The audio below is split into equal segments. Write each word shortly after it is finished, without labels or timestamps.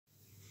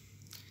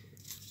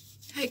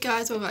Hey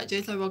guys, welcome back to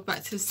Jason. Welcome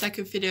back to the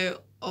second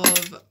video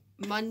of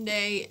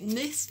Monday. In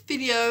this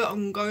video,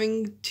 I'm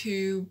going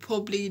to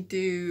probably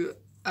do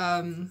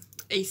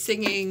a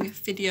singing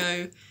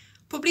video.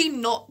 Probably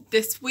not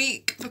this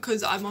week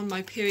because I'm on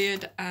my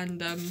period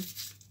and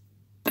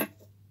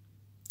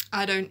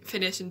I don't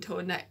finish until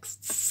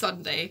next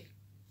Sunday.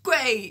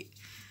 Great!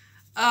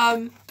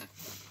 But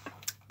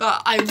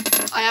I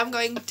am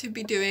going to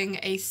be doing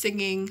a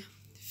singing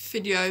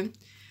video,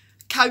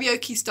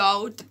 karaoke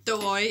style.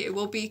 Don't worry, it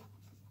will be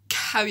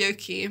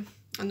karaoke.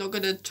 I'm not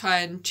going to try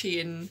and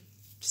cheat and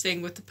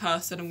sing with the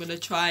person. I'm going to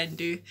try and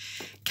do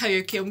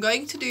karaoke. I'm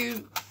going to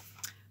do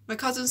my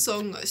cousin's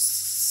song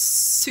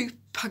SuperGirl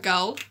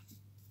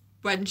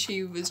when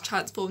she was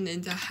transformed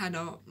into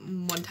Hannah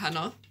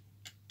Montana,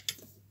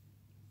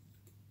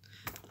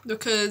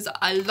 because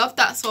I love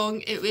that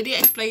song. It really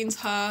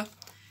explains her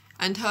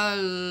and her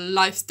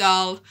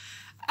lifestyle,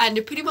 and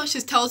it pretty much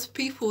just tells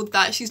people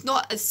that she's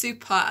not as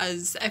super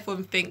as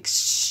everyone thinks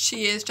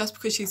she is. Just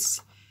because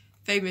she's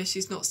famous,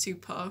 she's not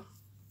super.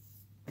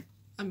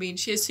 I mean,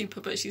 she is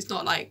super, but she's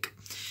not like...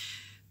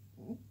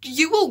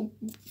 You will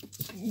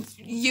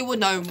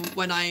know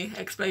when I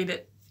explain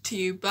it to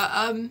you. But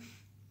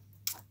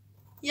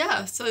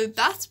yeah, so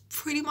that's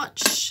pretty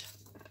much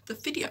the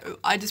video.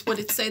 I just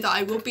wanted to say that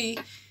I will be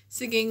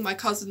singing my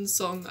cousin's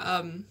song,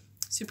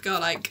 SuperGirl,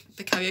 like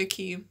the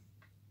karaoke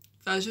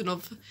version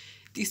of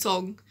the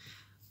song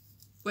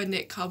when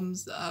it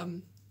comes,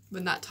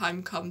 when that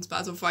time comes.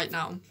 But as of right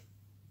now,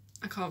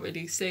 I can't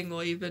really sing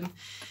or even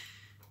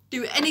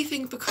do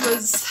anything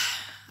because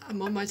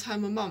I'm on my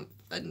time a month,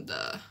 and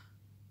I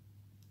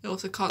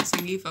also can't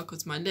sing either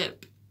because my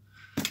lip.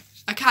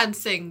 I can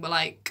sing, but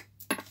like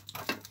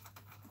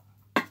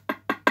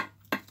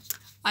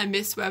I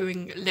miss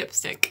wearing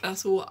lipstick.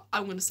 That's all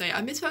I'm gonna say.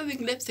 I miss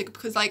wearing lipstick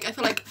because like I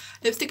feel like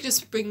lipstick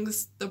just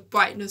brings the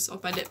brightness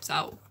of my lips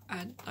out,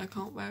 and I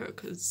can't wear it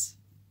because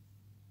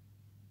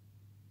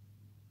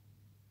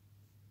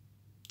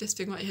this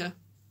thing right here.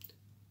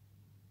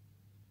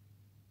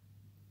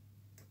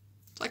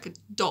 It's like a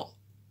dot.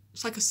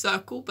 It's like a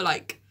circle, but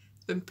like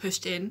it's been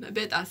pushed in a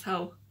bit. That's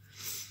how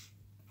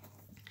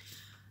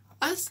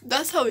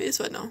it is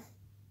right now.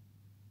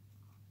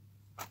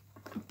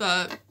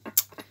 But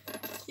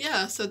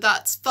yeah, so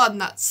that's fun.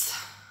 It's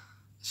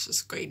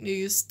just great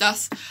news.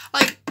 That's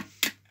like,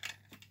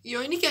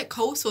 you only get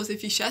cold sores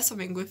if you share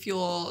something with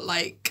your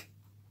like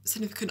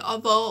significant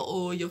other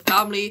or your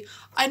family.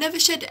 I never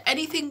shared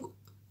anything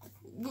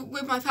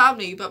with my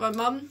family, but my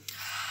mum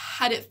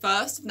had it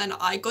first and then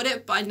I got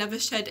it, but I never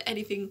shared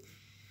anything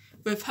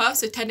with her,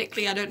 so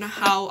technically I don't know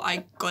how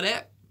I got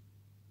it.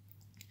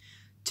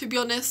 To be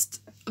honest,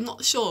 I'm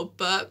not sure,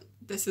 but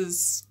this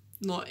is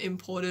not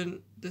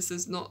important. This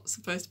is not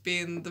supposed to be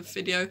in the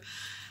video.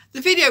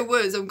 The video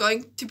was I'm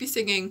going to be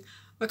singing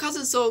my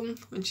cousin's song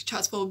when she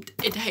transformed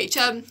into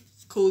HM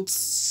called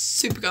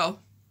SuperGirl.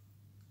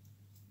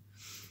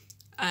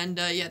 And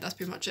yeah, that's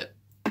pretty much it.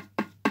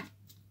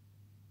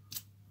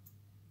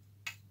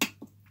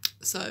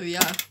 So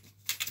yeah,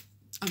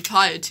 I'm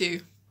tired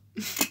too.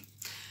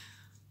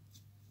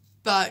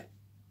 But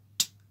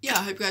yeah,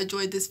 I hope you guys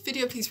enjoyed this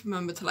video. Please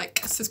remember to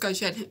like, subscribe,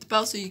 share and hit the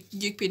bell so you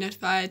can be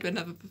notified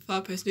whenever I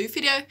post a new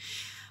video.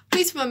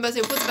 Please remember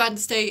to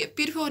stay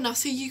beautiful, and I'll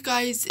see you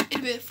guys in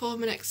a bit for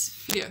my next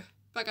video.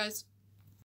 Bye guys.